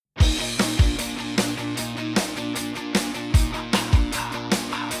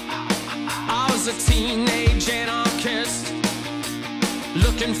a teenage anarchist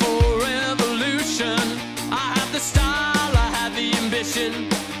looking for revolution. I had the style, I had the ambition,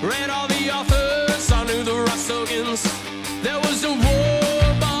 read all the authors, I knew the Rostogans. There was a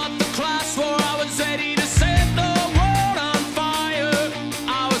war, but the class war, I was ready to set the world on fire.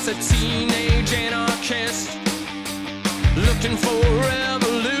 I was a teenage anarchist looking for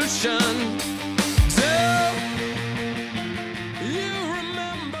revolution.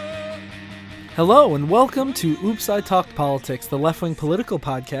 Hello and welcome to Oops, I Talked Politics, the left-wing political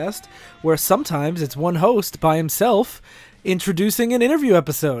podcast, where sometimes it's one host by himself introducing an interview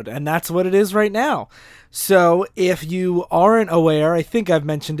episode, and that's what it is right now. So if you aren't aware, I think I've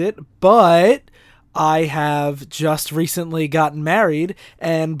mentioned it, but I have just recently gotten married,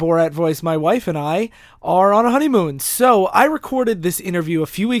 and Borat Voice, my wife, and I are on a honeymoon. So I recorded this interview a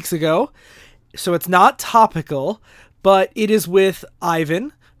few weeks ago, so it's not topical, but it is with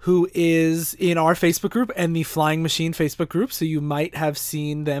Ivan, who is in our Facebook group and the Flying Machine Facebook group, so you might have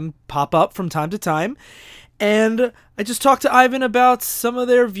seen them pop up from time to time. And I just talked to Ivan about some of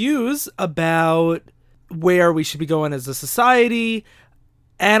their views about where we should be going as a society,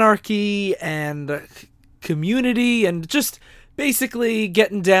 anarchy, and community, and just basically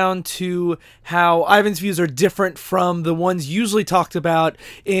getting down to how Ivan's views are different from the ones usually talked about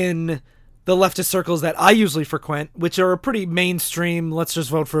in the leftist circles that I usually frequent, which are pretty mainstream, let's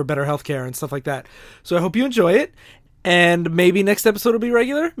just vote for better healthcare and stuff like that. So I hope you enjoy it, and maybe next episode will be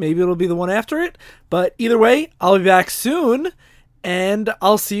regular, maybe it'll be the one after it, but either way, I'll be back soon, and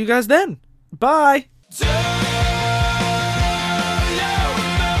I'll see you guys then. Bye!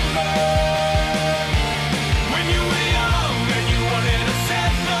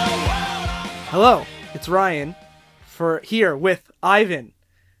 Hello, it's Ryan, here with Ivan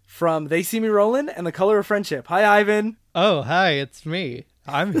from They See Me Rollin' and The Color of Friendship. Hi, Ivan. Oh, hi, it's me.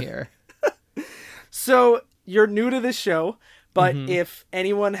 I'm here. So, you're new to this show, but if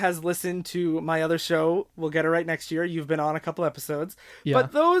anyone has listened to my other show, We'll Get It Right Next Year, you've been on a couple episodes. Yeah.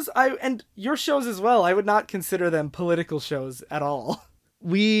 But and your shows as well, I would not consider them political shows at all.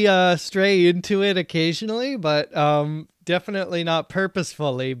 We stray into it occasionally, but definitely not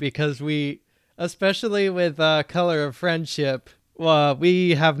purposefully, because especially with Color of Friendship,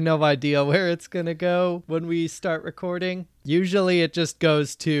 we have no idea where it's going to go when we start recording. Usually it just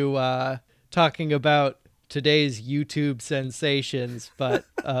goes to talking about today's YouTube sensations, but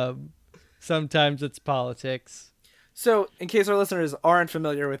sometimes it's politics. So, in case our listeners aren't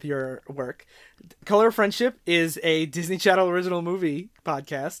familiar with your work, Color of Friendship is a Disney Channel original movie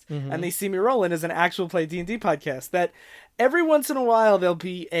podcast, and They See Me Rollin' is an actual play D&D podcast that every once in a while there'll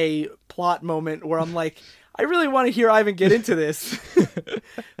be a plot moment where I'm like, I really want to hear Ivan get into this.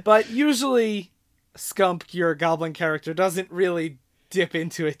 But usually Scump, your goblin character, doesn't really dip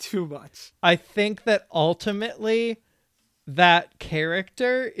into it too much. I think that ultimately that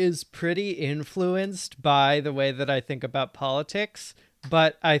character is pretty influenced by the way that I think about politics,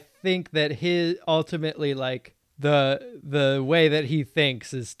 but I think that his ultimately, like, the way that he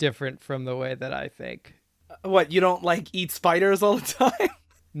thinks is different from the way that I think. What, you don't like eat spiders all the time?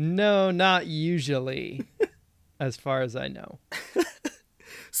 No, not usually, as far as I know.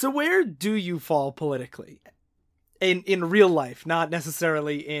 So where do you fall politically? In real life, not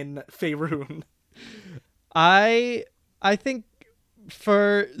necessarily in Faerun. I think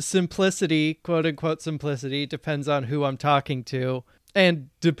for simplicity, quote unquote simplicity, depends on who I'm talking to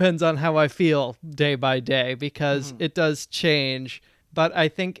and depends on how I feel day by day, because it does change. But I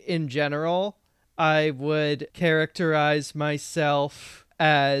think in general, I would characterize myself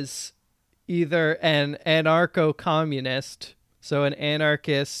as either an anarcho-communist, so an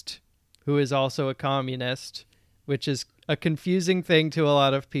anarchist who is also a communist, which is a confusing thing to a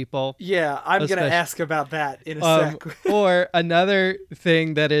lot of people. Yeah, I'm going to ask about that in a sec. Or another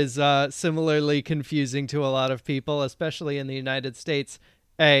thing that is similarly confusing to a lot of people, especially in the United States,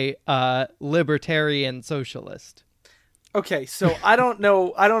 a libertarian socialist. Okay, so I don't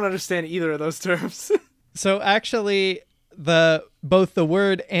understand either of those terms. So actually, both the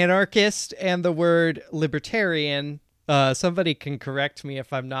word anarchist and the word libertarian, somebody can correct me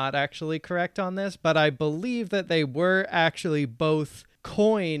if I'm not actually correct on this, but I believe that they were actually both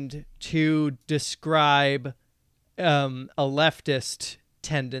coined to describe a leftist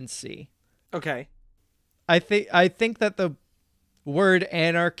tendency. Okay. I think that the word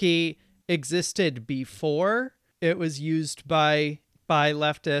anarchy existed before it was used by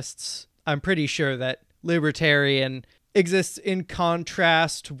leftists. I'm pretty sure that libertarian exists in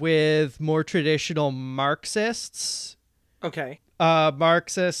contrast with more traditional Marxists. Okay.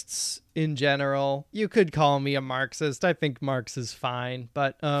 Marxists in general. You could call me a Marxist. I think Marx is fine,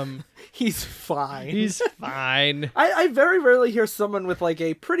 but He's fine. he's fine. I very rarely hear someone with like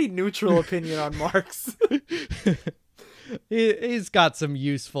a pretty neutral opinion on Marx. He's got some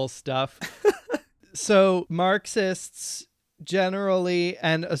useful stuff. So Marxists generally,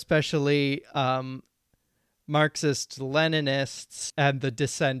 and especially Marxist-Leninists and the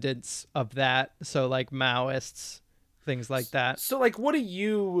descendants of that, so like Maoists, things like that. So like, what do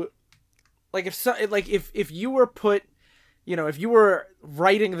you like if you were put, you know, if you were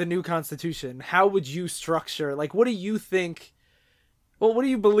writing the new Constitution, how would you structure, like, what do you think, well, what do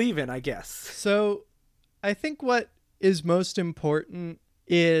you believe in, I guess? So I think what is most important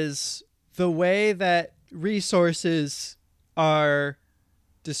is the way that resources are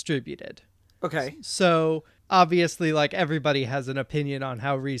distributed. Okay. So obviously, like, everybody has an opinion on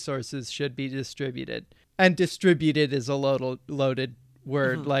how resources should be distributed. And distributed is a loaded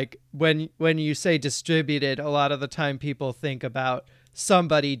word. Mm-hmm. Like, when you say distributed, a lot of the time people think about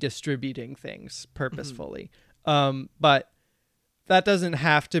somebody distributing things purposefully. But that doesn't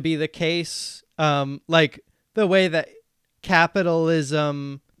have to be the case. Like, the way that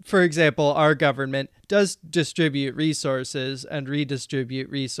capitalism, for example, our government does distribute resources and redistribute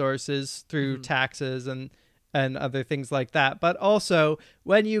resources through taxes and other things like that. But also,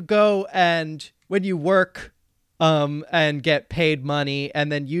 when you go and when you work and get paid money and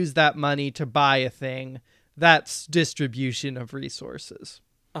then use that money to buy a thing, that's distribution of resources.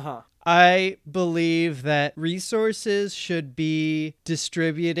 Uh-huh. I believe that resources should be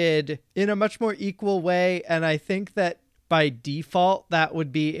distributed in a much more equal way, and I think that by default that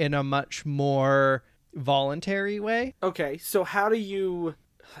would be in a much more voluntary way. Okay, so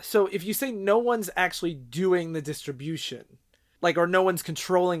so if you say no one's actually doing the distribution, like, or no one's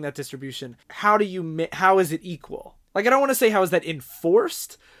controlling that distribution, how is it equal? Like, I don't want to say how is that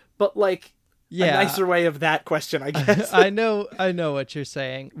enforced, but like, a nicer way of that question, I guess. I know what you're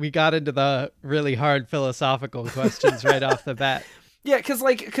saying. We got into the really hard philosophical questions right off the bat. Yeah,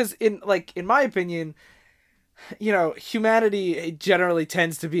 because in my opinion, you know, humanity generally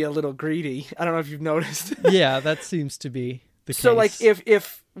tends to be a little greedy. I don't know if you've noticed. Yeah, that seems to be the case. So like,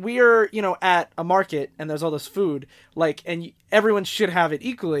 if we're, you know, at a market and there's all this food, like, and everyone should have it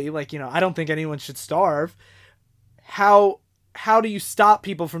equally, like, you know, I don't think anyone should starve. How do you stop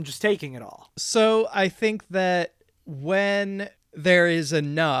people from just taking it all? So I think that when there is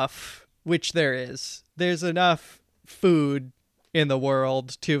enough, which there's enough food in the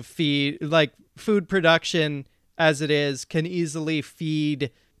world to feed, like, food production as it is can easily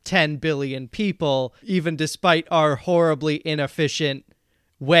feed 10 billion people, even despite our horribly inefficient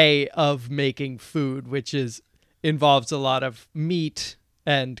way of making food, which involves a lot of meat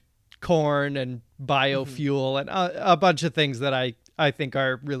and corn and biofuel and a bunch of things that I think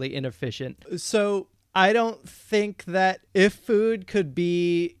are really inefficient. So I don't think that if food could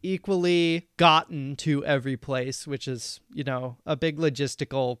be equally gotten to every place, which is, you know, a big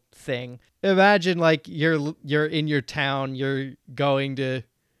logistical thing. Imagine like you're in your town, you're going to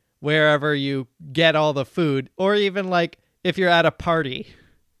wherever you get all the food, or even like if you're at a party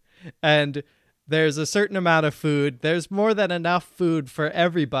and there's a certain amount of food, there's more than enough food for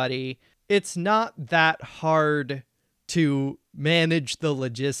everybody. It's not that hard to manage the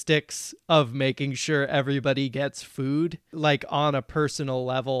logistics of making sure everybody gets food, like on a personal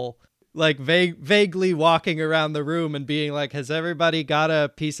level, like vaguely walking around the room and being like, has everybody got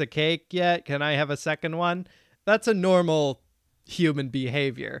a piece of cake yet? Can I have a second one? That's a normal human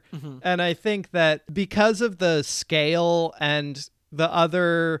behavior. And I think that because of the scale and the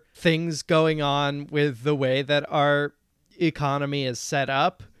other things going on with the way that our economy is set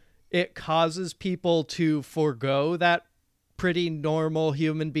up, it causes people to forego that pretty normal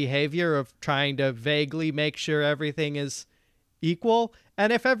human behavior of trying to vaguely make sure everything is equal.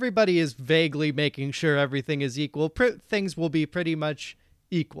 And if everybody is vaguely making sure everything is equal, things will be pretty much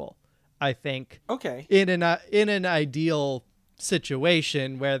equal, I think. Okay. In an ideal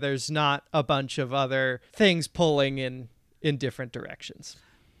situation where there's not a bunch of other things pulling in different directions.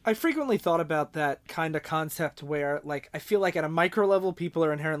 I frequently thought about that kind of concept where, like, I feel like at a micro level, people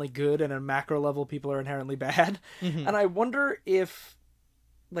are inherently good, and at a macro level, people are inherently bad. And I wonder if,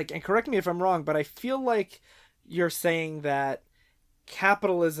 like, and correct me if I'm wrong, but I feel like you're saying that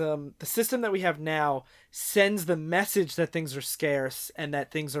capitalism, the system that we have now, sends the message that things are scarce and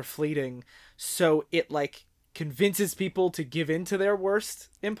that things are fleeting, so it, like, convinces people to give in to their worst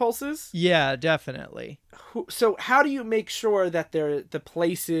impulses. Yeah, definitely. So how do you make sure that they're the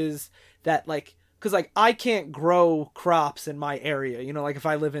places that, like, because like I can't grow crops in my area, you know, like if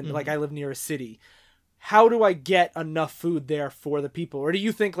I live in like I live near a city, how do I get enough food there for the people? Or do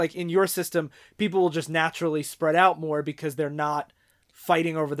you think, like, in your system, people will just naturally spread out more because they're not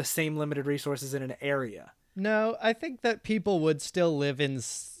fighting over the same limited resources in an area? No, I think that people would still live in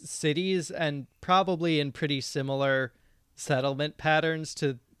cities and probably in pretty similar settlement patterns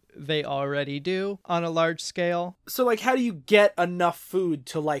to they already do on a large scale. So, like, how do you get enough food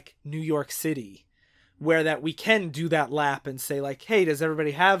to, like, New York City, where that we can do that lap and say, like, hey, does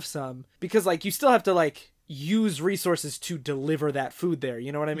everybody have some? Because, like, you still have to, like, use resources to deliver that food there.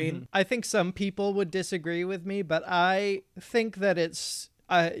 You know what I mean? I think some people would disagree with me, but I think that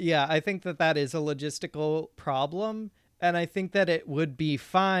I think that that is a logistical problem. And I think that it would be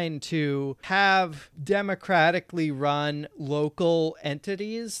fine to have democratically run local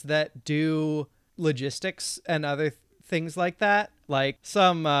entities that do logistics and other things like that. Like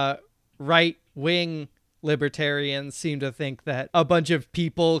some right-wing libertarians seem to think that a bunch of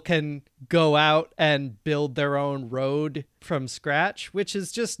people can go out and build their own road from scratch, which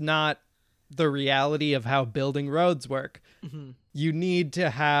is just not the reality of how building roads work. Mm-hmm. You need to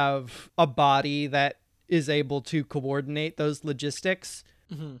have a body that is able to coordinate those logistics.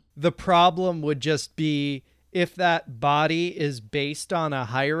 Mm-hmm. The problem would just be if that body is based on a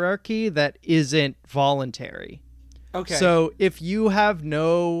hierarchy that isn't voluntary. Okay. So if you have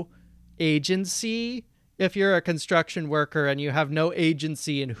no agency, if you're a construction worker and you have no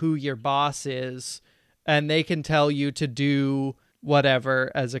agency in who your boss is, and they can tell you to do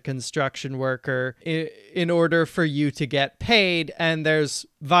whatever as a construction worker in order for you to get paid, and there's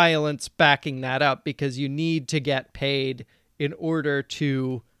violence backing that up because you need to get paid in order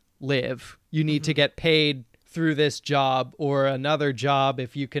to live. You need to get paid through this job or another job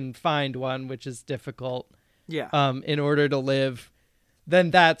if you can find one, which is difficult. Yeah. In order to live,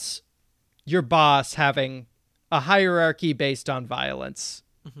 then that's your boss having a hierarchy based on violence.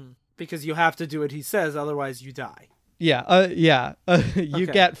 Mm-hmm. Because you have to do what he says, otherwise you die. Yeah. You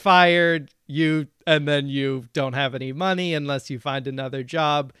get fired, and then you don't have any money unless you find another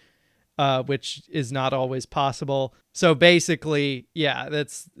job, which is not always possible. So basically, yeah,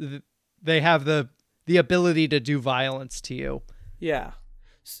 they have the ability to do violence to you. Yeah.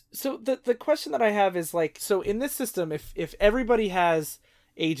 So the question that I have is, like, so in this system, if everybody has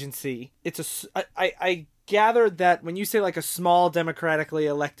agency, I gathered that when you say, like, a small democratically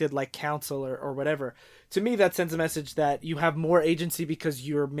elected, like, council or whatever, to me that sends a message that you have more agency because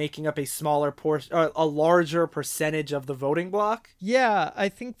you're making up a smaller portion, a larger percentage of the voting block. Yeah, I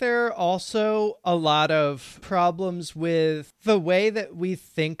think there are also a lot of problems with the way that we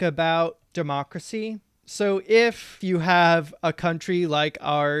think about democracy. So if you have a country like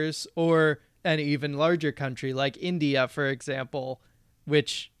ours, or an even larger country like India, for example,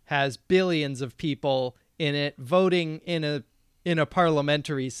 which has billions of people in it voting in a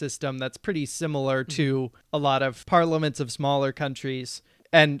parliamentary system that's pretty similar to a lot of parliaments of smaller countries,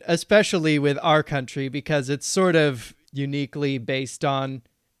 and especially with our country because it's sort of uniquely based on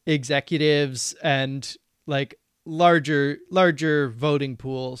executives and, like, larger voting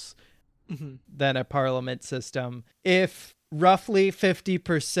pools than a parliament system. If roughly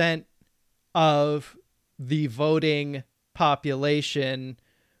 50% of the voting population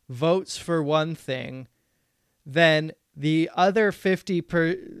votes for one thing, then the other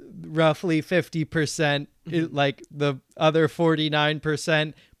roughly 50%, like the other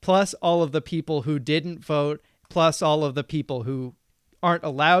 49%, plus all of the people who didn't vote, plus all of the people who aren't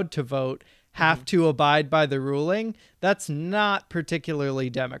allowed to vote, have to abide by the ruling. That's not particularly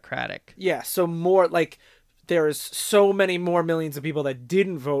democratic. Yeah, so more, like, there's so many more millions of people that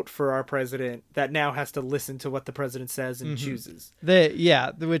didn't vote for our president that now has to listen to what the president says and chooses.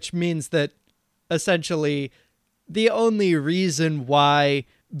 Which means that essentially the only reason why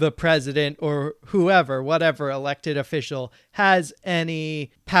the president or whatever elected official has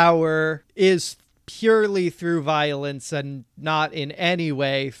any power is purely through violence and not in any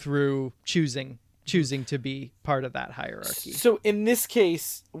way through choosing to be part of that hierarchy. So in this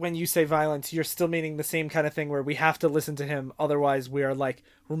case, when you say violence, you're still meaning the same kind of thing where we have to listen to him, otherwise we are, like,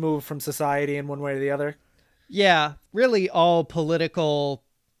 removed from society in one way or the other? Yeah, really all political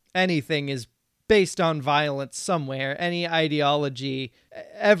anything is based on violence somewhere. Every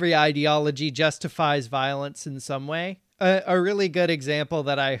ideology justifies violence in some way. A really good example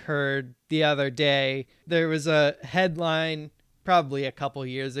that I heard the other day, there was a headline probably a couple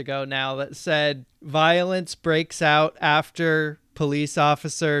years ago now that said violence breaks out after police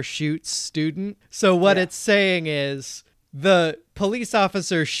officer shoots student. So what it's saying is the police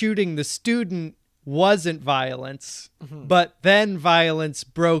officer shooting the student wasn't violence, but then violence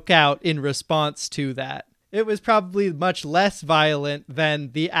broke out in response to that. it was probably much less violent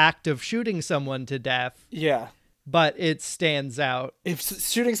than the act of shooting someone to death, Yeah. but it stands out. If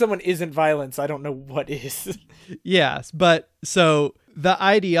shooting someone isn't violence, I don't know what is. Yes, but so the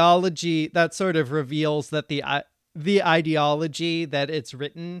ideology that sort of reveals that the ideology that it's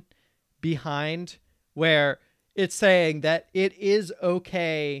written behind, where it's saying that it is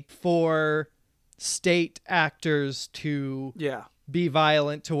okay for state actors to Yeah. be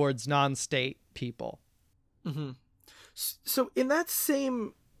violent towards non-state people. Mm-hmm. So in that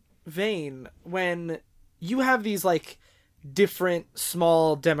same vein, when you have these like different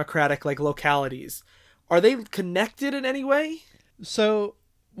small democratic like localities, are they connected in any way? So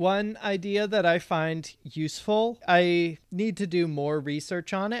one idea that I find useful, I need to do more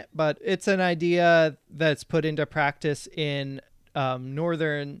research on it, but it's an idea that's put into practice in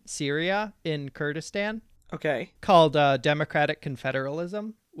northern Syria in Kurdistan, Okay. called democratic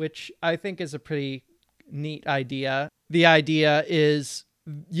confederalism, which I think is a pretty neat idea. The idea is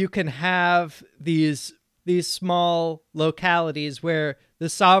you can have these small localities where the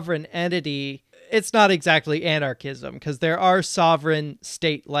sovereign entity, it's not exactly anarchism because there are sovereign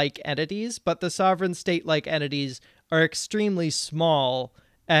state-like entities, but the sovereign state-like entities are extremely small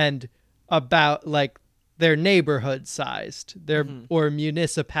and about like they're neighborhood sized, they're or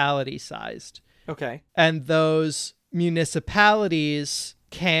municipality sized. Okay. And those municipalities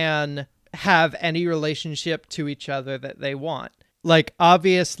can have any relationship to each other that they want. Like,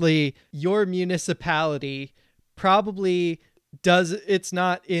 obviously, your municipality probably it's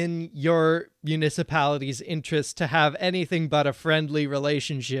not in your municipality's interest to have anything but a friendly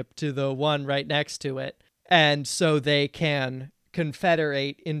relationship to the one right next to it. And so they can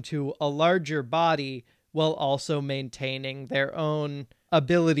confederate into a larger body while also maintaining their own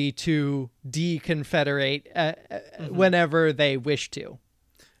ability to deconfederate whenever they wish to.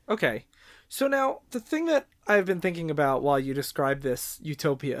 Okay. So now, the thing that I've been thinking about while you describe this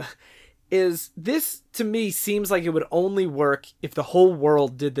utopia is this, to me, seems like it would only work if the whole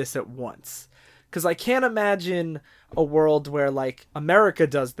world did this at once. Because I can't imagine a world where, like, America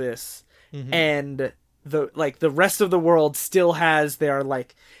does this and the rest of the world still has their,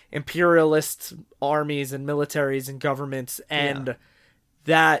 like, imperialist armies and militaries and governments, and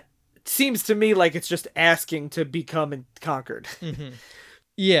that seems to me like it's just asking to become conquered.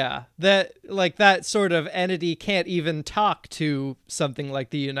 Yeah, that sort of entity can't even talk to something like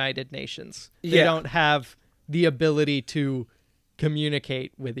the United Nations. They don't have the ability to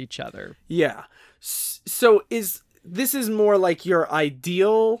communicate with each other. Yeah. So this is more like your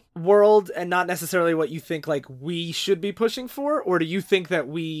ideal world and not necessarily what you think like we should be pushing for? Or do you think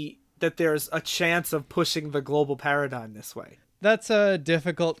that there's a chance of pushing the global paradigm this way? That's a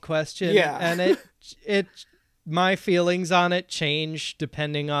difficult question. Yeah. And it my feelings on it change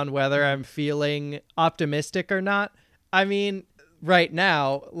depending on whether I'm feeling optimistic or not. I mean, right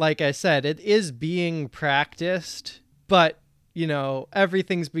now, like I said, it is being practiced, but, you know,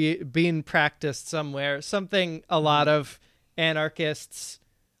 everything's being practiced somewhere. Something a lot of anarchists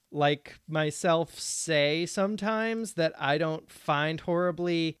like myself say sometimes that I don't find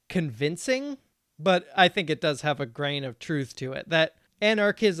horribly convincing, but I think it does have a grain of truth to it, that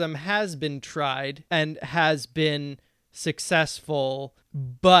anarchism has been tried and has been successful,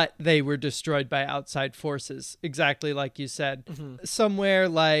 but they were destroyed by outside forces, exactly like you said. Somewhere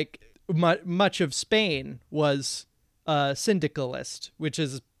like much of Spain was syndicalist, which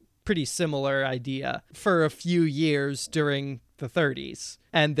is a pretty similar idea, for a few years during the 30s.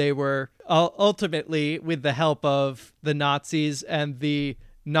 And they were ultimately, with the help of the Nazis and the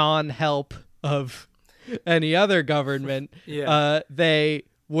non-help of any other government, they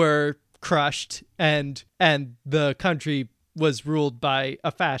were crushed, and the country was ruled by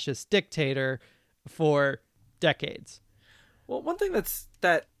a fascist dictator for decades. Well, one thing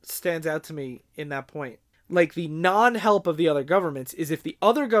that stands out to me in that point, like the non-help of the other governments, is if the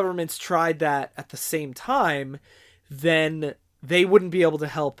other governments tried that at the same time, then they wouldn't be able to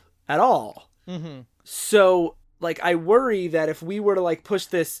help at all. So, like, I worry that if we were to, like, push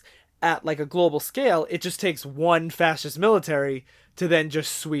this at, like, a global scale, it just takes one fascist military to then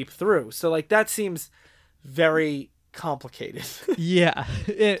just sweep through. So, like, that seems very complicated. Yeah,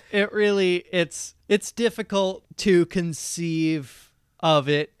 it really, it's difficult to conceive of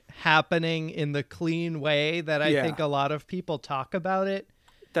it happening in the clean way that I think a lot of people talk about it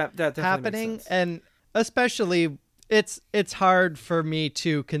that definitely happening. makes sense. And especially it's hard for me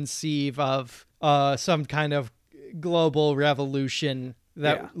to conceive of some kind of global revolution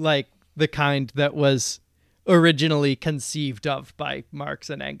that like the kind that was originally conceived of by Marx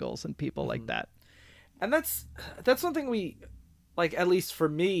and Engels and people like that. And that's one thing like at least for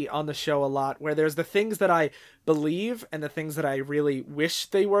me on the show a lot, where there's the things that I believe and the things that I really wish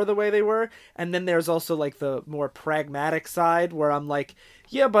they were the way they were, and then there's also like the more pragmatic side where I'm like,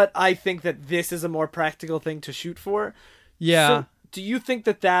 yeah, but I think that this is a more practical thing to shoot for. Yeah. So do you think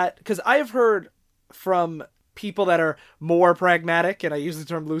that because I have heard from people that are more pragmatic, and I use the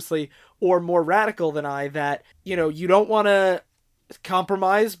term loosely, or more radical than I, that, you know, you don't want to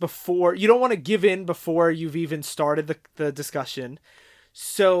compromise before, you don't want to give in before you've even started the discussion.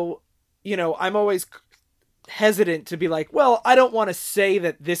 So, you know, I'm always hesitant to be like, well, I don't want to say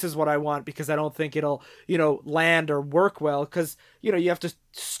that this is what I want because I don't think it'll, you know, land or work well, because, you know, you have to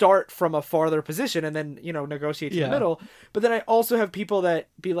start from a farther position and then, you know, negotiate to the middle. But then I also have people that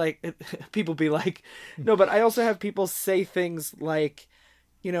be like, no, but I also have people say things like,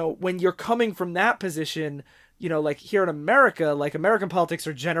 you know, when you're coming from that position, you know, like here in America, like American politics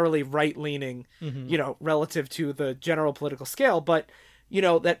are generally right-leaning, you know, relative to the general political scale, but, you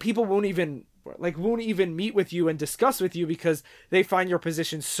know, that people won't even meet with you and discuss with you because they find your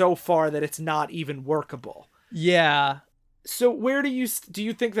position so far that it's not even workable. Yeah. So where do you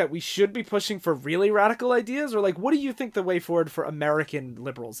think that we should be pushing for really radical ideas, or like, what do you think the way forward for American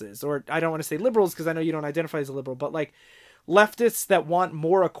liberals is? Or I don't want to say liberals because I know you don't identify as a liberal, but like leftists that want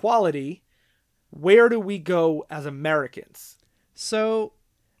more equality, where do we go as Americans? So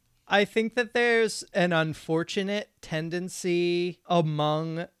I think that there's an unfortunate tendency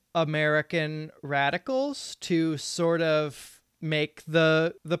among American radicals to sort of make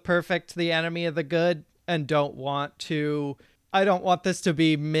the perfect the enemy of the good, and I don't want this to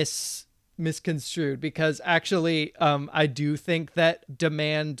be misconstrued, because actually I do think that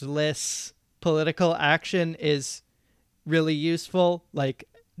demandless political action is really useful, like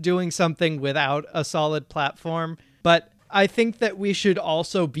doing something without a solid platform. But I think that we should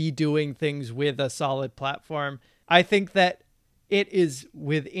also be doing things with a solid platform. I think that it is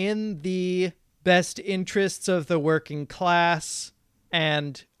within the best interests of the working class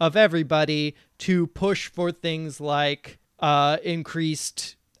and of everybody to push for things like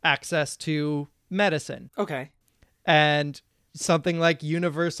increased access to medicine. Okay. And something like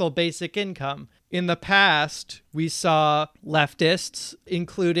universal basic income. In the past, we saw leftists,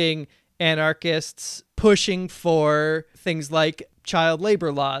 including anarchists, pushing for things like child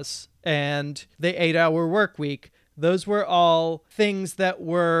labor laws and the 8-hour work week. Those were all things that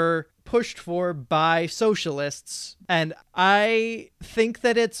were pushed for by socialists. And I think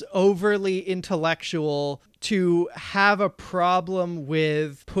that it's overly intellectual to have a problem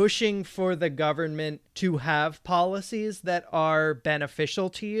with pushing for the government to have policies that are beneficial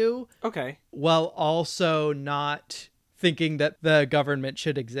to you. Okay. While also not thinking that the government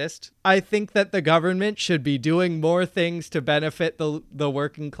should exist. I think that the government should be doing more things to benefit the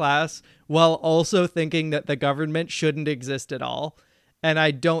working class, while also thinking that the government shouldn't exist at all. And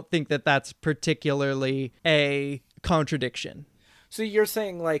I don't think that that's particularly a contradiction. So you're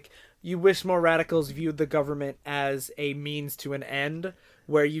saying, like, you wish more radicals viewed the government as a means to an end,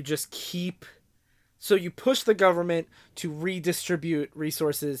 where you just keep... So you push the government to redistribute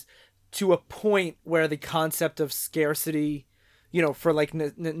resources to a point where the concept of scarcity, you know, for like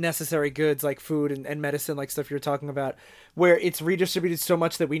necessary goods like food and medicine, like stuff you're talking about, where it's redistributed so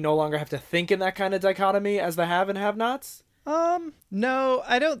much that we no longer have to think in that kind of dichotomy as the have and have-nots? No,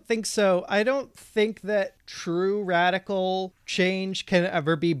 I don't think so. I don't think that true radical change can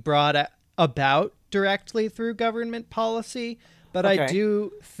ever be brought about directly through government policy. But okay. I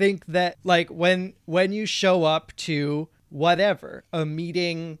do think that, like, when you show up to whatever, a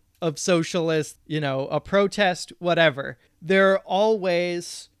meeting of socialists, you know, a protest, whatever, there are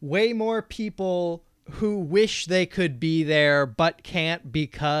always way more people who wish they could be there but can't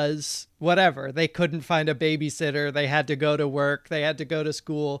because whatever, they couldn't find a babysitter, they had to go to work, they had to go to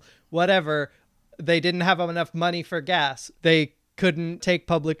school, whatever, they didn't have enough money for gas, they couldn't take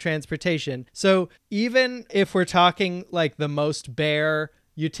public transportation. So even if we're talking like the most bare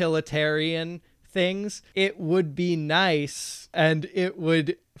utilitarian things, it would be nice and it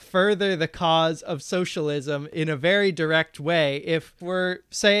would further the cause of socialism in a very direct way. If we're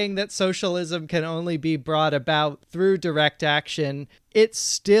saying that socialism can only be brought about through direct action, it's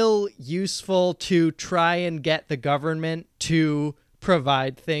still useful to try and get the government to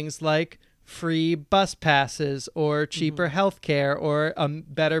provide things like free bus passes or cheaper healthcare or a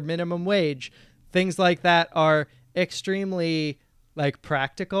better minimum wage. Things like that are extremely like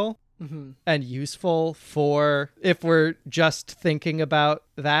practical and useful for if we're just thinking about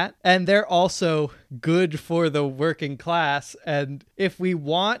that. And they're also good for the working class. And if we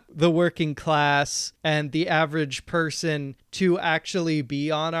want the working class and the average person to actually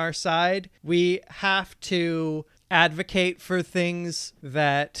be on our side, we have to advocate for things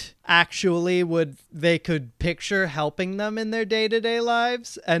that actually they could picture helping them in their day-to-day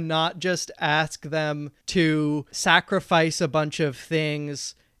lives, and not just ask them to sacrifice a bunch of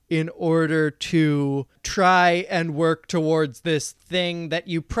things in order to try and work towards this thing that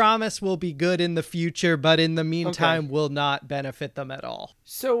you promise will be good in the future, but in the meantime will not benefit them at all.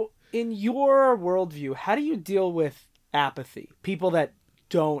 So in your worldview, how do you deal with apathy? People that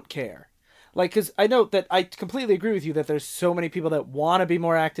don't care? Like, because I know that I completely agree with you that there's so many people that want to be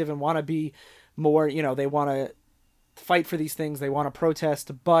more active and want to be more, they want to fight for these things, they want to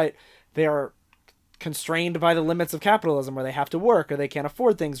protest, but they are constrained by the limits of capitalism, where they have to work or they can't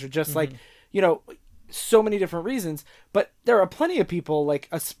afford things, or just like, so many different reasons. But there are plenty of people, like,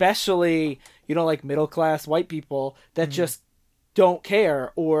 especially, like middle-class white people that just don't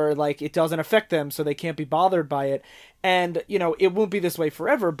care, or like it doesn't affect them, so they can't be bothered by it. And, it won't be this way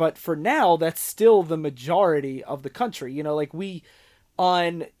forever, but for now, that's still the majority of the country. Like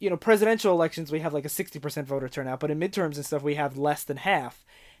on presidential elections, we have like a 60% voter turnout, but in midterms and stuff, we have less than half.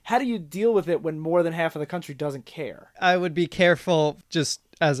 How do you deal with it when more than half of the country doesn't care? I would be careful, just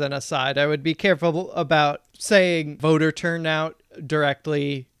as an aside, I would be careful about saying voter turnout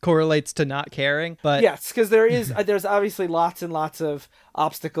directly correlates to not caring. But yes, because there's obviously lots and lots of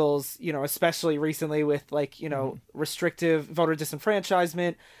obstacles, especially recently with like, restrictive voter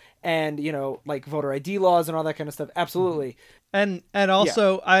disenfranchisement and, like voter ID laws and all that kind of stuff. Absolutely. And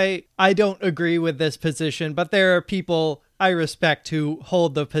also, yeah. I don't agree with this position, but there are people I respect who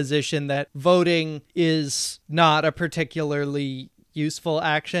hold the position that voting is not a particularly useful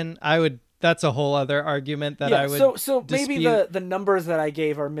action. That's a whole other argument that I would So dispute. Maybe the numbers that I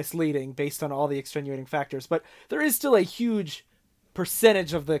gave are misleading based on all the extenuating factors, but there is still a huge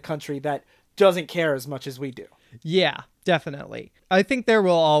percentage of the country that doesn't care as much as we do. Yeah, definitely. I think there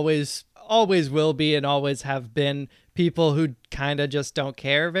will always will be and always have been people who kind of just don't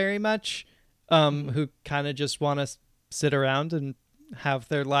care very much, who kind of just want to sit around and have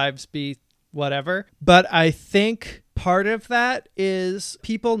their lives be whatever. But I think part of that is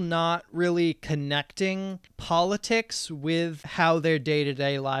people not really connecting politics with how their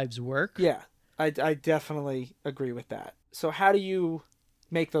day-to-day lives work. Yeah, I definitely agree with that. So how do you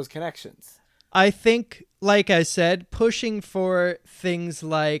make those connections? I think, like I said, pushing for things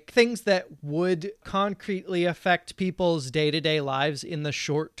that would concretely affect people's day-to-day lives in the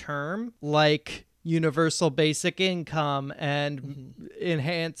short term, like universal basic income and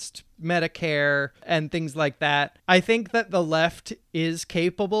enhanced Medicare and things like that. I think that the left is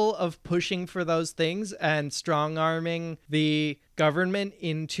capable of pushing for those things and strong-arming the government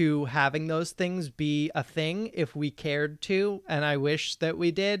into having those things be a thing if we cared to, and I wish that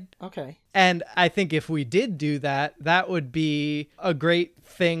we did. Okay. And I think if we did do that, that would be a great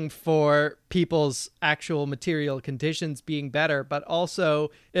thing for people's actual material conditions being better, but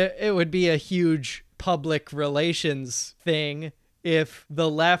also it would be a huge public relations thing if the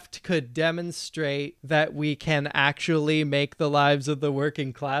left could demonstrate that we can actually make the lives of the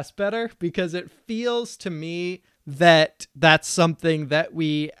working class better, because it feels to me that that's something that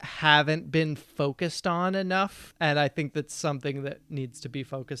we haven't been focused on enough, and I think that's something that needs to be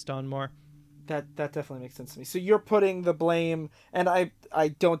focused on more. That definitely makes sense to me. So you're putting the blame, and I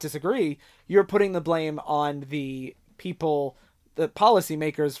don't disagree, you're putting the blame on the people, the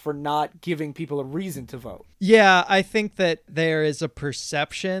policymakers, for not giving people a reason to vote. Yeah, I think that there is a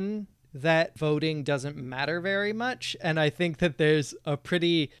perception that voting doesn't matter very much, and I think that there's a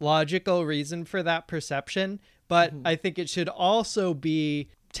pretty logical reason for that perception, but I think it should also be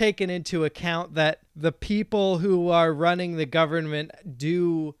taken into account that the people who are running the government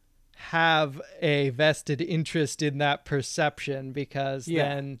do have a vested interest in that perception, because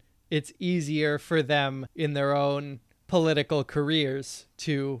then it's easier for them in their own political careers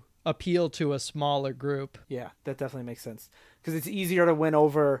to appeal to a smaller group. Yeah, that definitely makes sense, because it's easier to win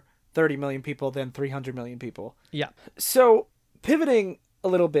over 30 million people than 300 million people. Yeah. So pivoting a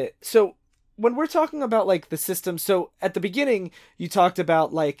little bit, so when we're talking about like the system, so at the beginning you talked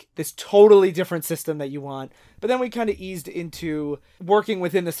about like this totally different system that you want, but then we kind of eased into working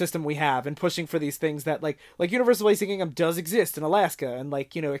within the system we have and pushing for these things that like universal basic income does exist in Alaska, and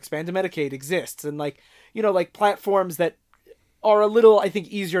like, expanded Medicaid exists, and like, like platforms that are a little, I think,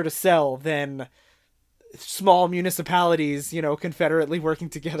 easier to sell than small municipalities, confederately working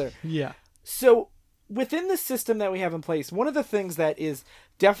together. Yeah. So within the system that we have in place, one of the things that is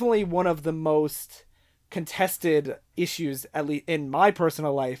definitely one of the most contested issues, at least in my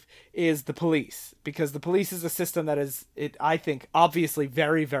personal life, is the police, because the police is a system that is, I think, obviously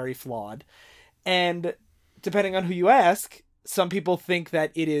very, very flawed. And depending on who you ask, some people think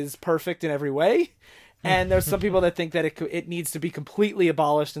that it is perfect in every way, And there's some people that think that it needs to be completely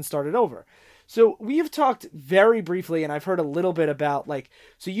abolished and started over. So we've talked very briefly, and I've heard a little bit about, like,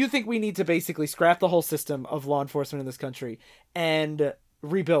 so you think we need to basically scrap the whole system of law enforcement in this country and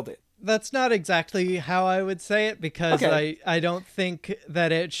rebuild it? That's not exactly how I would say it, because I don't think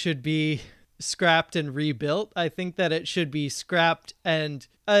that it should be scrapped and rebuilt. I think that it should be scrapped and,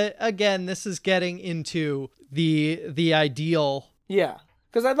 again, this is getting into the ideal. Yeah,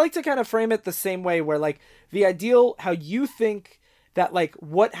 because I'd like to kind of frame it the same way where, like, the ideal, how you think that, like,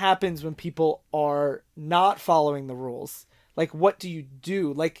 what happens when people are not following the rules? Like, what do you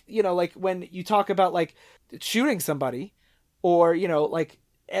do? Like, you know, like when you talk about, like, shooting somebody, or, you know, like,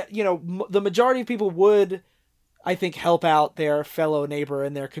 you know, the majority of people would, I think, help out their fellow neighbor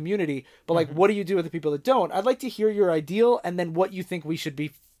in their community. But, like, what do you do with the people that don't? I'd like to hear your ideal and then what you think we should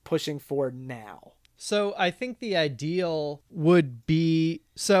be pushing for now. So I think the ideal would be,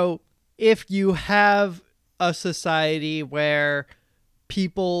 so if you have a society where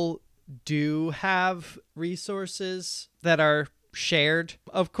people do have resources that are shared,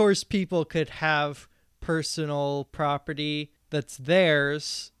 of course people could have personal property that's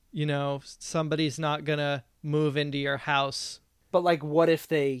theirs. You know, somebody's not gonna move into your house. But, like, what if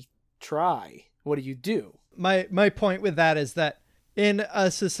they try? What do you do? My point with that is that in a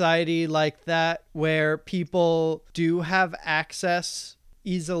society like that, where people do have access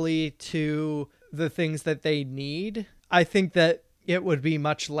easily to the things that they need, I think that it would be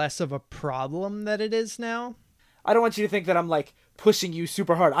much less of a problem than it is now. I don't want you to think that I'm, like, pushing you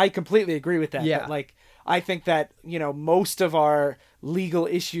super hard. I completely agree with that. Yeah. But, like, I think that, you know, most of our legal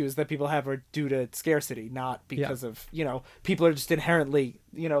issues that people have are due to scarcity, not because of, you know, people are just inherently,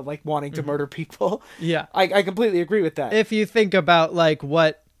 you know, like, wanting to murder people. Yeah. I completely agree with that. If you think about, like,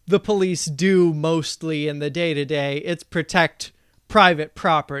 what the police do mostly in the day-to-day, it's protect private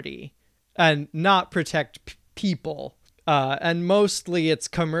property and not protect people. And mostly it's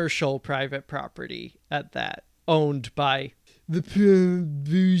commercial private property at that, owned by the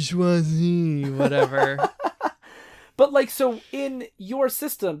bourgeoisie, whatever. But, like, so in your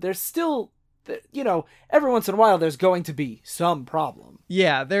system, there's still, you know, every once in a while there's going to be some problem.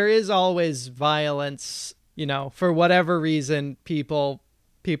 Yeah, there is always violence, you know, for whatever reason, people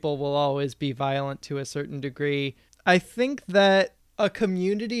will always be violent to a certain degree. I think that a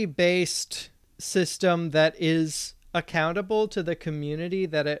community-based system that is accountable to the community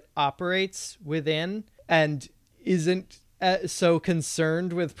that it operates within and isn't so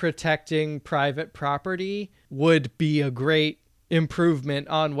concerned with protecting private property would be a great improvement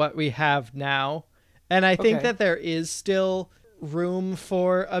on what we have now. And I think that there is still room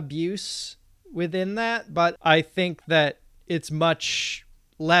for abuse within that, but I think that it's much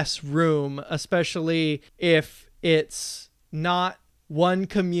less room, especially if it's not one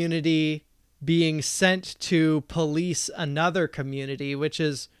community being sent to police another community, which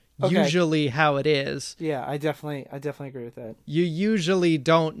is usually how it is. Yeah, I definitely agree with that. You usually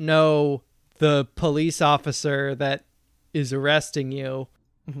don't know the police officer that is arresting you.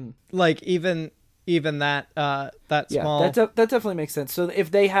 Mm-hmm. Like even that small. Yeah, that definitely makes sense. So if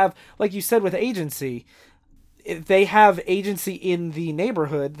they have, like you said with agency, if they have agency in the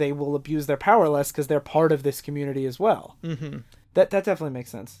neighborhood, they will abuse their power less because they're part of this community as well. Mm-hmm. That definitely makes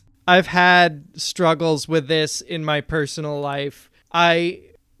sense. I've had struggles with this in my personal life. I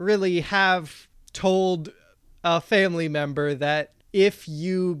really have told a family member that if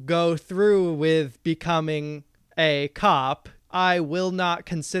you go through with becoming a cop, I will not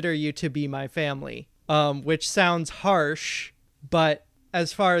consider you to be my family, which sounds harsh, but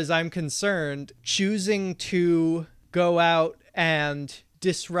as far as I'm concerned, choosing to go out and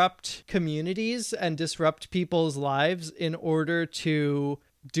disrupt communities and disrupt people's lives in order to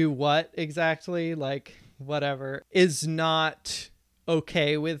do what exactly, like whatever, is not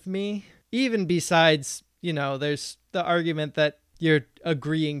okay with me. Even besides, you know, there's the argument that you're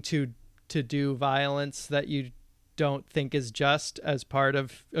agreeing to do violence that you don't think is just as part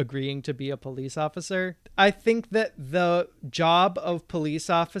of agreeing to be a police officer. I think that the job of police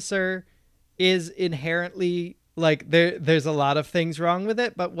officer is inherently, like, there's a lot of things wrong with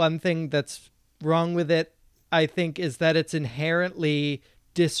it, but one thing that's wrong with it, I think, is that it's inherently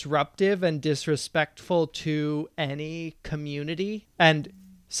disruptive and disrespectful to any community. And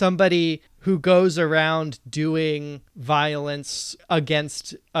somebody who goes around doing violence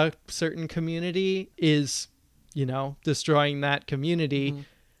against a certain community is, you know, destroying that community. Mm-hmm.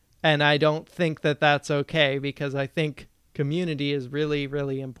 And I don't think that that's okay, because I think community is really,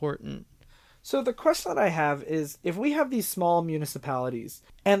 really important. So the question that I have is, if we have these small municipalities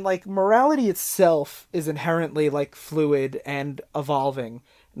and, like, morality itself is inherently, like, fluid and evolving,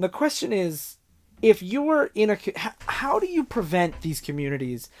 and the question is, if you were in how do you prevent these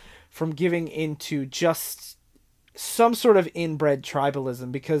communities from giving into just some sort of inbred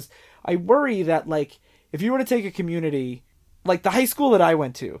tribalism? Because I worry that, like, if you were to take a community, like the high school that I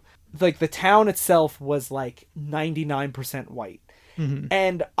went to, like the town itself was like 99% white. Mm-hmm.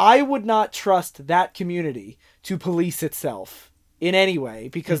 And I would not trust that community to police itself in any way,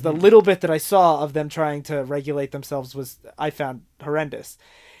 because the little bit that I saw of them trying to regulate themselves I found horrendous.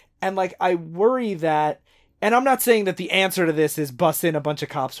 And like, I worry that, and I'm not saying that the answer to this is bust in a bunch of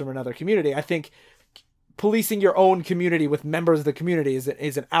cops from another community. I think policing your own community with members of the community is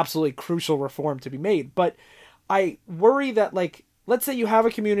an absolutely crucial reform to be made. But I worry that, like, let's say you have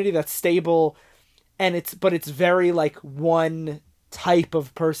a community that's stable and it's very like one type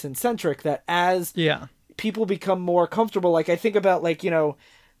of person centric, that as people become more comfortable, like I think about, like, you know,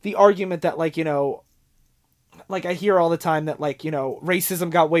 the argument that, like, you know, like I hear all the time that, like, you know, racism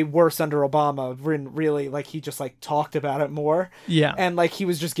got way worse under Obama, when really, like, he just like talked about it more. Yeah. And like he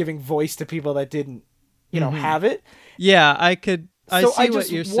was just giving voice to people that didn't, you know, have it. Yeah, I see what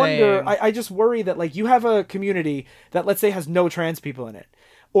you're saying. I just worry that, like, you have a community that, let's say, has no trans people in it,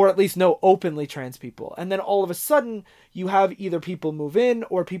 or at least no openly trans people. And then all of a sudden you have either people move in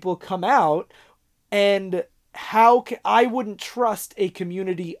or people come out. And I wouldn't trust a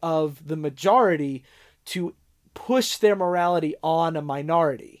community of the majority to push their morality on a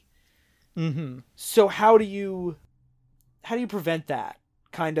minority. Mm-hmm. So how do you prevent that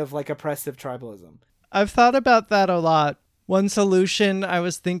kind of like oppressive tribalism? I've thought about that a lot. One solution I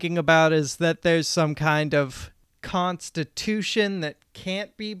was thinking about is that there's some kind of constitution that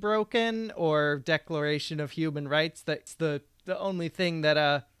can't be broken, or Declaration of Human Rights that's the only thing that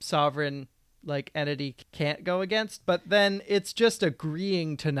a sovereign like entity can't go against. But then it's just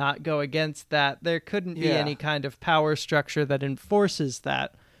agreeing to not go against that. There couldn't be any kind of power structure that enforces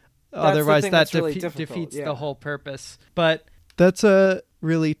that. Otherwise that really defeats the whole purpose. But that's a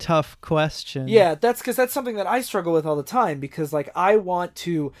really tough question. Yeah, that's something that I struggle with all the time, because like I want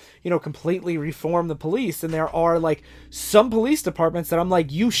to, you know, completely reform the police, and there are like some police departments that I'm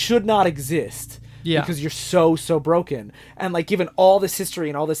like, you should not exist. Yeah. Because you're so broken. And like, given all this history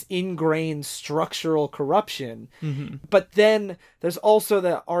and all this ingrained structural corruption. Mm-hmm. But then there's also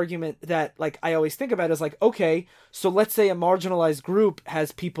the argument that, like, I always think about is like, okay, so let's say a marginalized group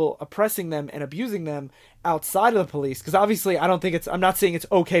has people oppressing them and abusing them outside of the police. Because obviously I'm not saying it's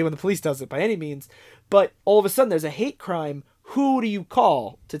okay when the police does it by any means, but all of a sudden there's a hate crime. Who do you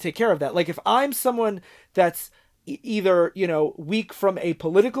call to take care of that? Like, if I'm someone that's either, you know, weak from a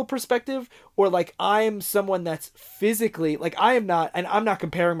political perspective, or like I'm someone that's physically, like I am not, and I'm not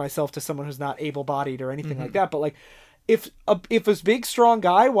comparing myself to someone who's not able-bodied or anything like that, but like if this big strong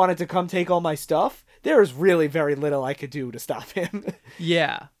guy wanted to come take all my stuff, there is really very little I could do to stop him.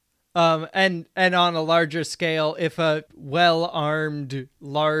 Yeah. And on a larger scale, if a well-armed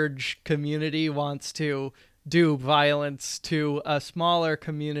large community wants to do violence to a smaller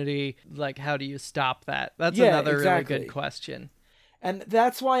community, like, how do you stop that? That's another really good question. And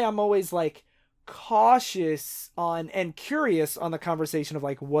that's why I'm always like cautious on and curious on the conversation of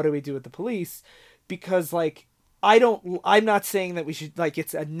like, what do we do with the police? Because like, I'm not saying that we should, like,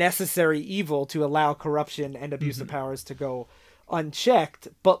 it's a necessary evil to allow corruption and abuse of powers to go unchecked,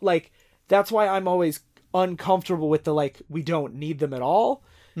 but like, that's why I'm always uncomfortable with the, like, we don't need them at all.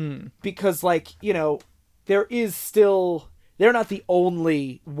 Because like, you know, they're not the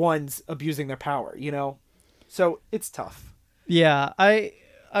only ones abusing their power, you know? So it's tough. Yeah, I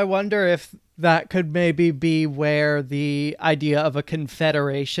wonder if that could maybe be where the idea of a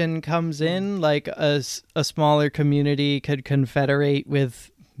confederation comes in. Like a smaller community could confederate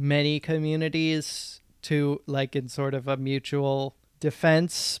with many communities to, like, in sort of a mutual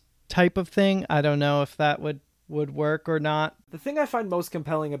defense type of thing. I don't know if that would work or not. The thing I find most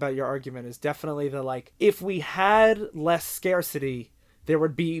compelling about your argument is definitely the, like, if we had less scarcity, there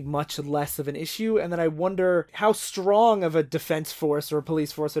would be much less of an issue. And then I wonder how strong of a defense force or a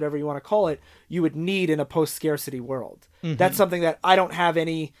police force, whatever you want to call it, you would need in a post-scarcity world. Mm-hmm. That's something that I don't have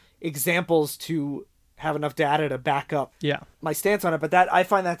any examples to have enough data to back up my stance on it, but that I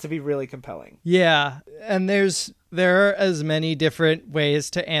find that to be really compelling. Yeah, and there are as many different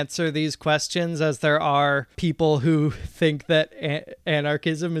ways to answer these questions as there are people who think that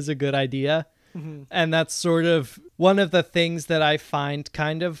anarchism is a good idea. Mm-hmm. And that's sort of one of the things that I find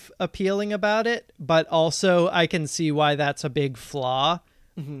kind of appealing about it, but also I can see why that's a big flaw.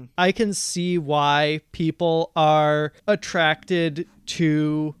 I can see why people are attracted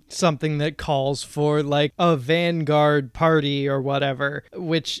to something that calls for like a vanguard party or whatever,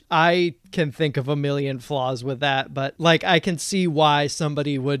 which I can think of a million flaws with that. But like, I can see why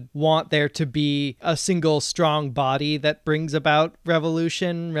somebody would want there to be a single strong body that brings about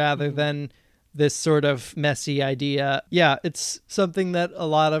revolution rather than this sort of messy idea. Yeah, it's something that a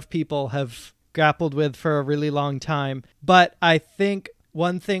lot of people have grappled with for a really long time. But I think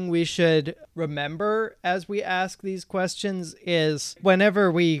one thing we should remember as we ask these questions is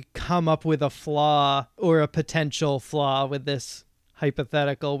whenever we come up with a flaw or a potential flaw with this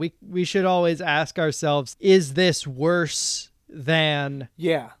hypothetical, we should always ask ourselves, is this worse than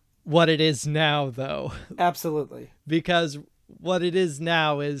what it is now, though? Absolutely. Because what it is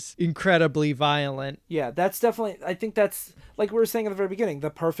now is incredibly violent. Yeah, that's definitely, I think that's, like we were saying at the very beginning, the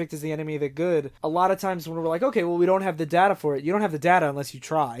perfect is the enemy of the good. A lot of times when we're like, okay, well, we don't have the data for it. You don't have the data unless you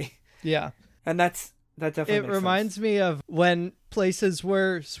try. Yeah. And that definitely makes sense. It reminds me of when places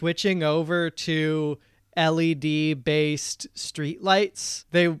were switching over to LED-based streetlights.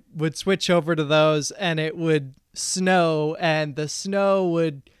 They would switch over to those and it would snow, and the snow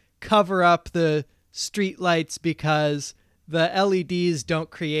would cover up the streetlights because the LEDs don't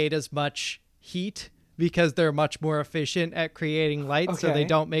create as much heat because they're much more efficient at creating lights, so they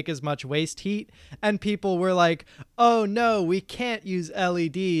don't make as much waste heat. And people were like, oh no, we can't use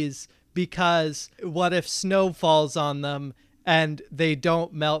LEDs because what if snow falls on them and they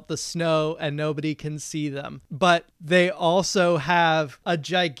don't melt the snow and nobody can see them? But they also have a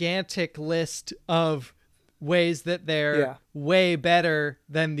gigantic list of ways that they're way better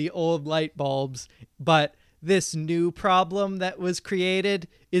than the old light bulbs, but this new problem that was created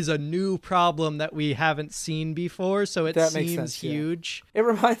is a new problem that we haven't seen before, so it seems huge. It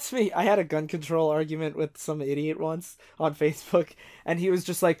reminds me, I had a gun control argument with some idiot once on Facebook, and he was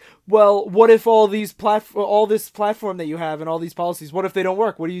just like, well, what if all this platform that you have and all these policies, what if they don't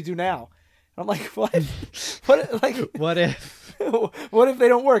work? What do you do now? And I'm like, what? What if? What if they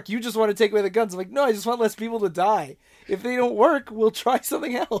don't work? You just want to take away the guns. I'm like, no, I just want less people to die. If they don't work, we'll try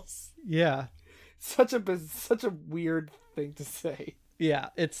something else. Yeah. Such a weird thing to say. Yeah,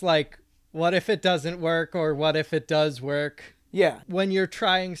 it's like, what if it doesn't work, or what if it does work? Yeah. When you're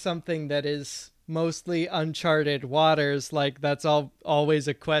trying something that is mostly uncharted waters, like that's always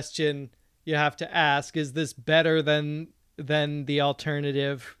a question you have to ask. Is this better than the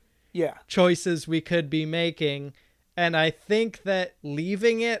alternative choices we could be making? And I think that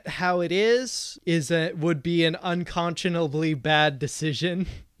leaving it how it is would be an unconscionably bad decision.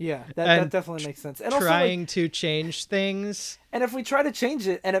 Yeah, that definitely makes sense. And trying to change things. And if we try to change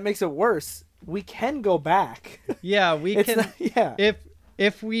it and it makes it worse, we can go back. Yeah, we can.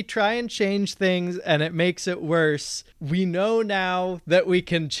 If we try and change things and it makes it worse, we know now that we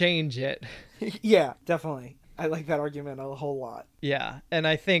can change it. Yeah, definitely. I like that argument a whole lot. Yeah, and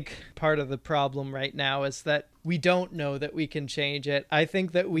I think part of the problem right now is that we don't know that we can change it. I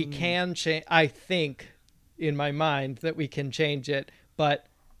think that we can change. I think in my mind that we can change it, but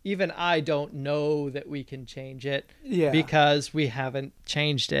even I don't know that we can change it because we haven't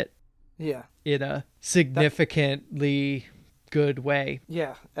changed it in a significantly good way.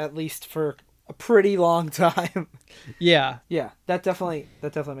 Yeah, at least for a pretty long time. Yeah. Yeah, that definitely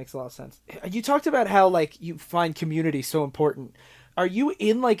makes a lot of sense. You talked about how like you find community so important. Are you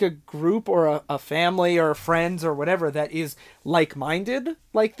in like a group or a family or friends or whatever that is like-minded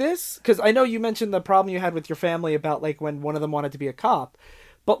like this? Because I know you mentioned the problem you had with your family about like when one of them wanted to be a cop,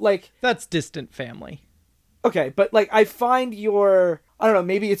 but like that's distant family. Okay, but like I find I don't know,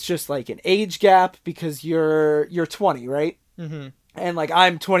 maybe it's just like an age gap because you're 20, right? Mm-hmm. And like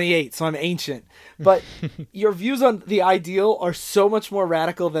I'm 28, so I'm ancient. But your views on the ideal are so much more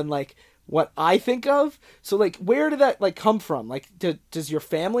radical than like what I think of. So like where did that like come from? Like does your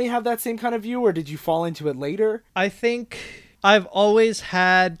family have that same kind of view, or did you fall into it later? I think I've always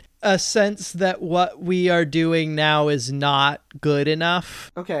had a sense that what we are doing now is not good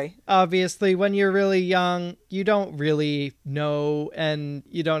enough. Okay. Obviously, when you're really young, you don't really know and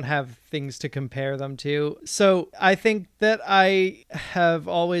you don't have things to compare them to. So I think that I have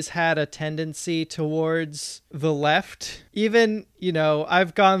always had a tendency towards the left. Even,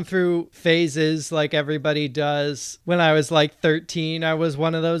 I've gone through phases like everybody does. When I was like 13, I was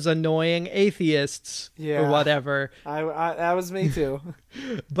one of those annoying atheists or whatever. That was me too.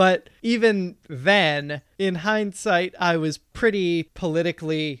 But even then, in hindsight, I was pretty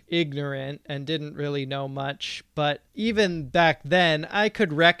politically ignorant and didn't really know much. But even back then, I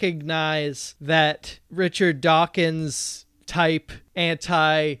could recognize that Richard Dawkins type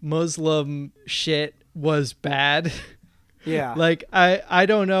anti-Muslim shit was bad. Yeah. Like, I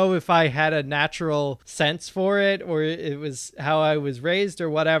don't know if I had a natural sense for it or it was how I was raised or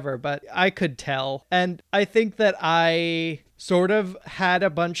whatever, but I could tell. And I think that I sort of had a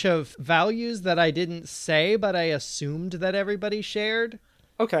bunch of values that I didn't say, but I assumed that everybody shared.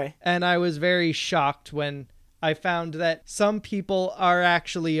 Okay. And I was very shocked when I found that some people are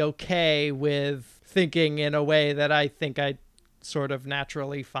actually okay with thinking in a way that I think I sort of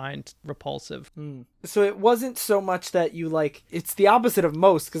naturally find repulsive. So it wasn't so much that you like, it's the opposite of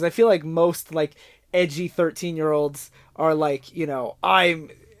most, because I feel like most like edgy 13-year-olds are like, you know, I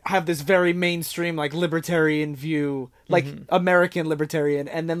have this very mainstream like libertarian view, like American libertarian,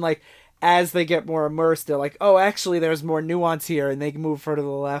 and then like as they get more immersed, they're like, oh, actually there's more nuance here, and they move further to the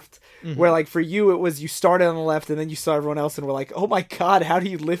left. Where like for you, it was you started on the left and then you saw everyone else and were like, oh my God, how do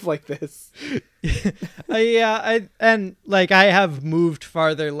you live like this? I have moved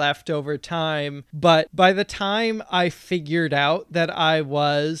farther left over time, but by the time I figured out that I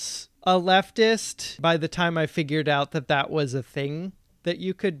was a leftist, by the time I figured out that that was a thing that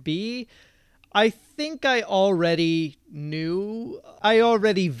you could be, I think I already valued,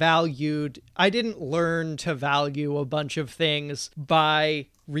 I didn't learn to value a bunch of things by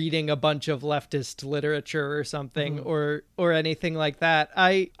reading a bunch of leftist literature or something or anything like that.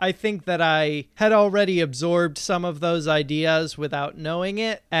 I think that I had already absorbed some of those ideas without knowing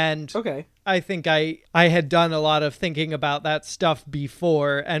it. And Okay. I think I had done a lot of thinking about that stuff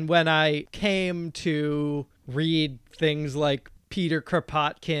before. And when I came to read things like Peter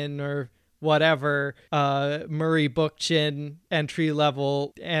Kropotkin or whatever, Murray Bookchin,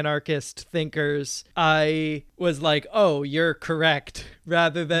 entry-level anarchist thinkers, I was like, oh, you're correct,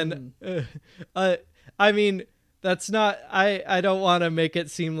 rather than, I mean, that's not, I don't want to make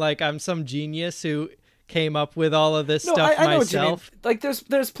it seem like I'm some genius who came up with all of this stuff I know myself. what you mean. Like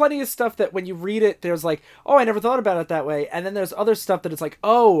there's plenty of stuff that when you read it, there's like, oh, I never thought about it that way. And then there's other stuff that it's like,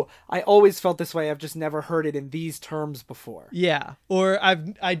 oh, I always felt this way. I've just never heard it in these terms before. Yeah. Or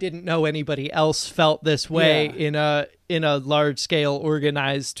I didn't know anybody else felt this way in a large scale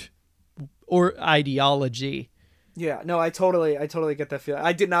organized or ideology. Yeah, no, I totally get that feeling.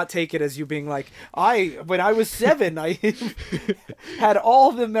 I did not take it as you being like, when I was 7, I had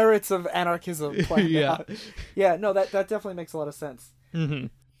all the merits of anarchism planned out. Yeah, no, that definitely makes a lot of sense. Mm-hmm.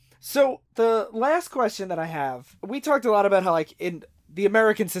 So the last question that I have, we talked a lot about how like in the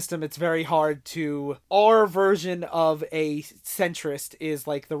American system, it's very hard to, our version of a centrist is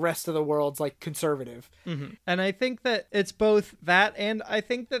like the rest of the world's like conservative. Mm-hmm. And I think that it's both that, and I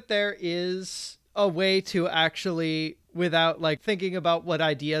think that there is a way to actually, without like thinking about what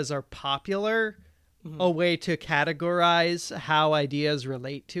ideas are popular, a way to categorize how ideas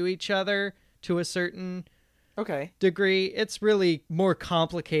relate to each other to a certain degree. It's really more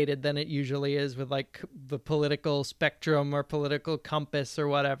complicated than it usually is with like the political spectrum or political compass or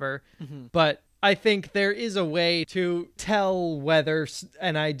whatever. But I think there is a way to tell whether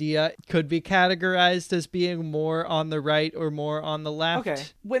an idea could be categorized as being more on the right or more on the left. Okay.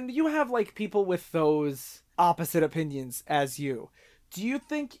 When you have like people with those opposite opinions as you, do you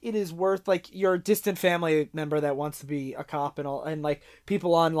think it is worth, like your distant family member that wants to be a cop and all, and like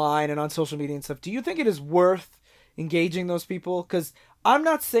people online and on social media and stuff, do you think it is worth engaging those people? Because I'm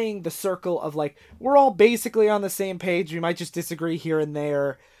not saying the circle of like, we're all basically on the same page, we might just disagree here and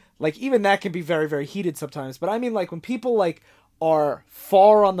there. Like, even that can be very, very heated sometimes. But I mean, like, when people, like, are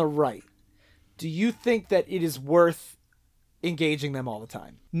far on the right, do you think that it is worth engaging them all the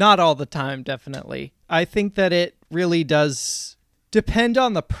time? Not all the time, definitely. I think that it really does depend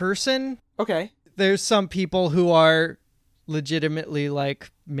on the person. Okay. There's some people who are legitimately,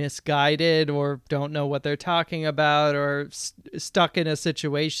 like, misguided or don't know what they're talking about or stuck in a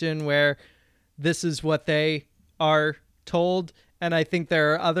situation where this is what they are told. And I think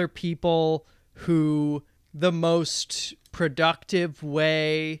there are other people who the most productive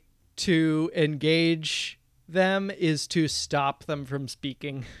way to engage them is to stop them from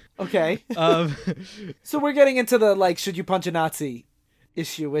speaking. Okay. So we're getting into the, like, should you punch a Nazi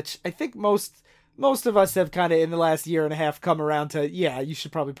issue, which I think most of us have kind of in the last year and a half come around to, yeah, you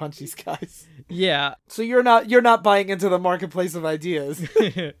should probably punch these guys. Yeah. So you're not buying into the marketplace of ideas.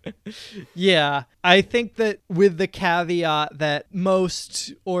 Yeah. I think that with the caveat that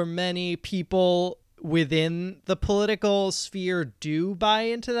most or many people within the political sphere do buy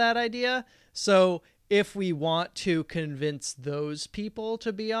into that idea. So if we want to convince those people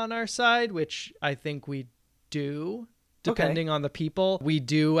to be on our side, which I think we do, depending on the people, we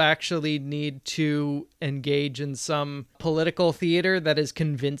do actually need to engage in some political theater that is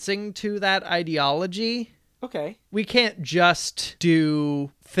convincing to that ideology. Okay. We can't just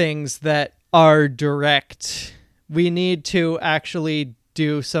do things that are direct we need to actually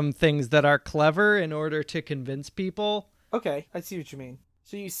do some things that are clever in order to convince people. Okay, I see what you mean.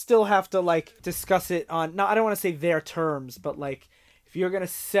 So you still have to, like, discuss it on, I don't want to say their terms, but, like, if you're going to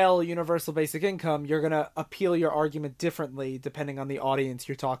sell universal basic income, you're going to appeal your argument differently depending on the audience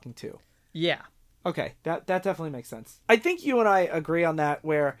you're talking to. Yeah. Okay, that definitely makes sense. I think you and I agree on that,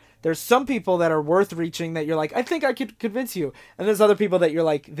 where there's some people that are worth reaching that you're like, I think I could convince you. And there's other people that you're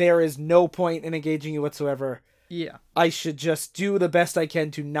like, there is no point in engaging you whatsoever. Yeah. I should just do the best I can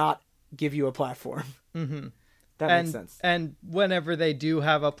to not give you a platform. Mm-hmm. That makes sense. And whenever they do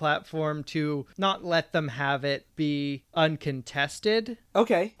have a platform, to not let them have it be uncontested.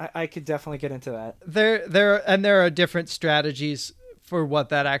 Okay, I could definitely get into that. There are different strategies for what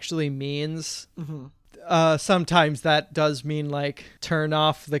that actually means. Mm-hmm. Sometimes that does mean like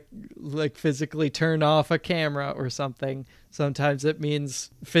physically turn off a camera or something. Sometimes it means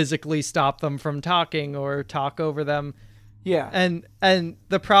physically stop them from talking or talk over them. Yeah. And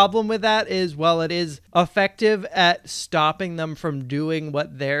the problem with that is, while it is effective at stopping them from doing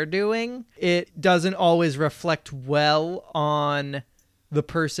what they're doing, it doesn't always reflect well on the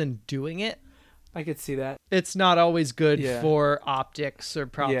person doing it. I could see that. It's not always good for optics or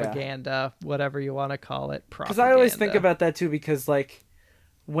propaganda, Yeah. whatever you want to call it. Because I always think about that too, because like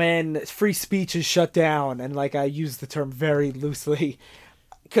when free speech is shut down, and like I use the term very loosely,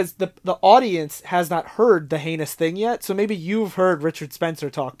 because the audience has not heard the heinous thing yet. So maybe you've heard Richard Spencer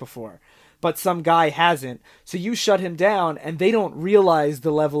talk before, but some guy hasn't. So you shut him down and they don't realize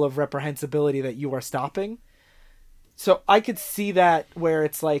the level of reprehensibility that you are stopping. So I could see that, where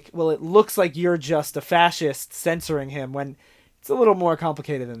it's like, well, it looks like you're just a fascist censoring him, when it's a little more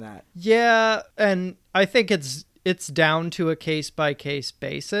complicated than that. Yeah, and I think it's down to a case-by-case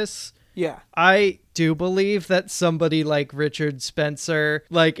basis. Yeah. I do believe that somebody like Richard Spencer,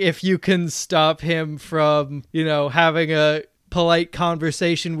 like, if you can stop him from, having a polite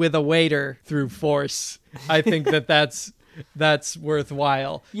conversation with a waiter through force, I think that's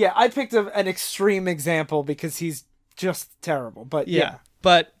worthwhile. Yeah, I picked an extreme example because he's just terrible, but yeah.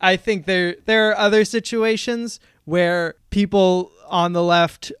 But I think there are other situations where people on the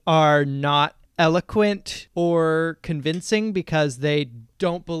left are not eloquent or convincing because they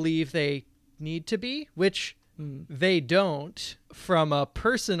don't believe they need to be, which they don't. From a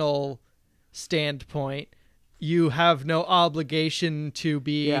personal standpoint, you have no obligation to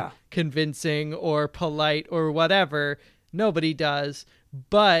be convincing or polite or whatever. Nobody does.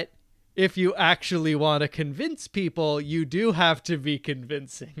 But if you actually want to convince people, you do have to be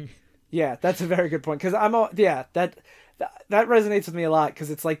convincing. Yeah, that's a very good point. Because that resonates with me a lot,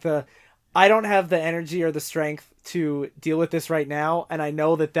 because it's like I don't have the energy or the strength to deal with this right now, and I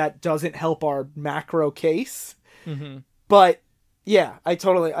know that doesn't help our macro case. Mm-hmm. But yeah, I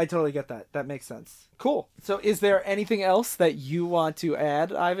totally get that. That makes sense. Cool. So is there anything else that you want to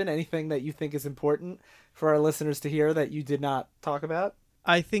add, Ivan? Anything that you think is important for our listeners to hear that you did not talk about?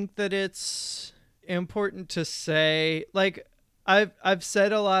 I think that it's important to say, like, I've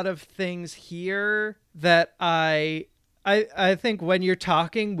said a lot of things here that I think when you're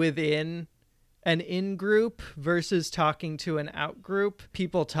talking within an in-group versus talking to an out-group,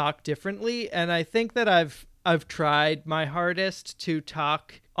 people talk differently. And I think that I've tried my hardest to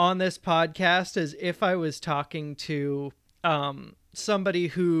talk on this podcast as if I was talking to somebody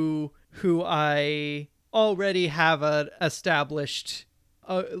who I already have an established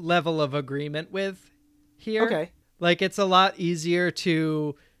level of agreement with here. Okay. Like, it's a lot easier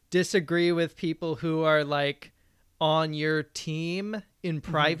to disagree with people who are like on your team in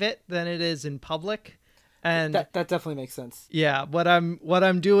private than it is in public. And that definitely makes sense. Yeah, what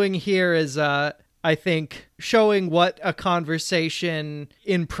I'm doing here is I think showing what a conversation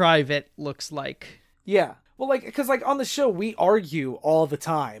in private looks like. Yeah. Well, like, because like on the show, we argue all the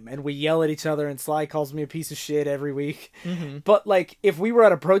time and we yell at each other, and Sly calls me a piece of shit every week. Mm-hmm. But like, if we were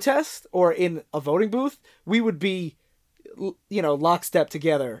at a protest or in a voting booth, we would be, lockstep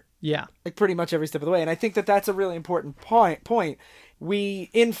together. Yeah. Like pretty much every step of the way. And I think that that's a really important point.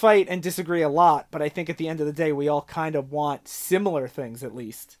 We infight and disagree a lot, but I think at the end of the day, we all kind of want similar things, at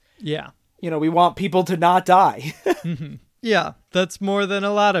least. Yeah. We want people to not die. Mm-hmm. Yeah, that's more than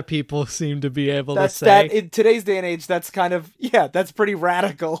a lot of people seem to be able to say. That in today's day and age, that's kind of, that's pretty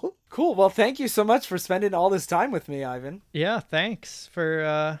radical. Cool. Well, thank you so much for spending all this time with me, Ivan. Yeah, thanks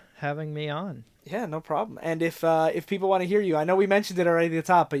for having me on. Yeah, no problem. And if people want to hear you, I know we mentioned it already at the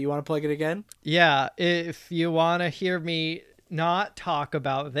top, but you want to plug it again? Yeah, if you want to hear me not talk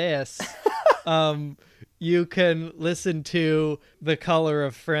about this, you can listen to The Color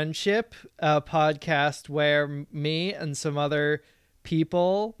of Friendship, a podcast where me and some other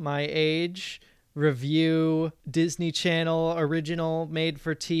people my age review Disney Channel original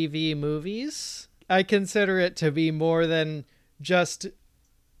made-for-TV movies. I consider it to be more than just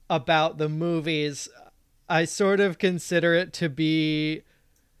about the movies. I sort of consider it to be,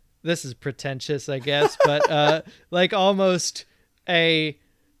 this is pretentious, I guess, but like almost a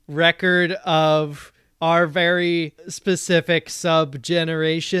record of our very specific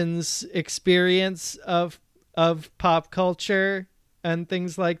sub-generations experience of pop culture and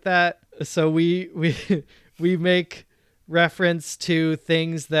things like that. So we make reference to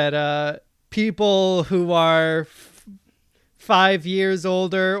things that people who are 5 years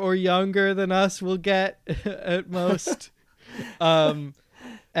older or younger than us will get at most. And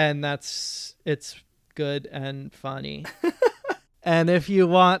it's good and funny. And if you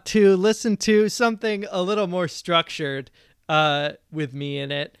want to listen to something a little more structured with me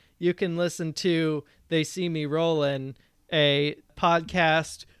in it, you can listen to They See Me Rollin', a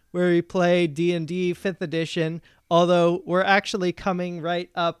podcast where we play D&D 5th edition, although we're actually coming right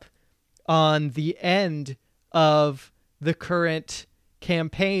up on the end of the current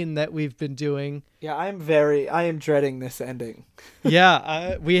campaign that we've been doing. Yeah, I am dreading this ending.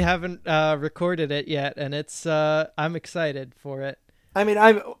 Yeah, we haven't recorded it yet, and it's I'm excited for it. I mean,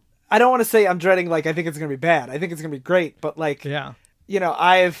 I don't want to say I'm dreading, like, I think it's gonna be bad. I think it's gonna be great, but like, yeah, you know,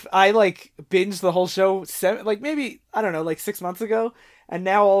 I like binged the whole show maybe, I don't know, like 6 months ago, and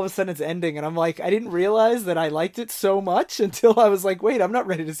now all of a sudden it's ending, and I'm like, I didn't realize that I liked it so much until I was like, wait, I'm not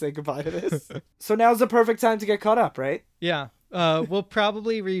ready to say goodbye to this. So now's the perfect time to get caught up, right? Yeah. We'll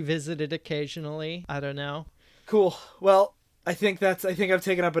probably revisit it occasionally. I don't know. Cool. Well, I think I've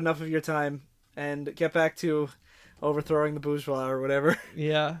taken up enough of your time, and get back to overthrowing the bourgeois or whatever.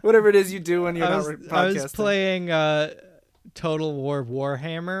 Yeah. Whatever it is you do when you're not podcasting. I was playing Total War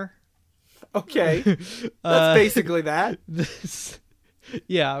Warhammer. Okay. That's basically that.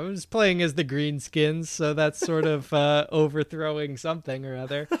 Yeah, I was playing as the Greenskins, so that's sort of overthrowing something or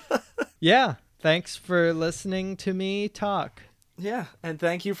other. Yeah. Thanks for listening to me talk. Yeah, and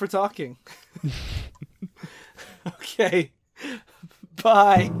thank you for talking. Okay.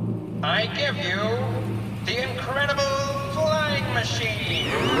 Bye. I give you the incredible flying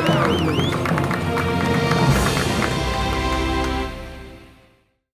machine.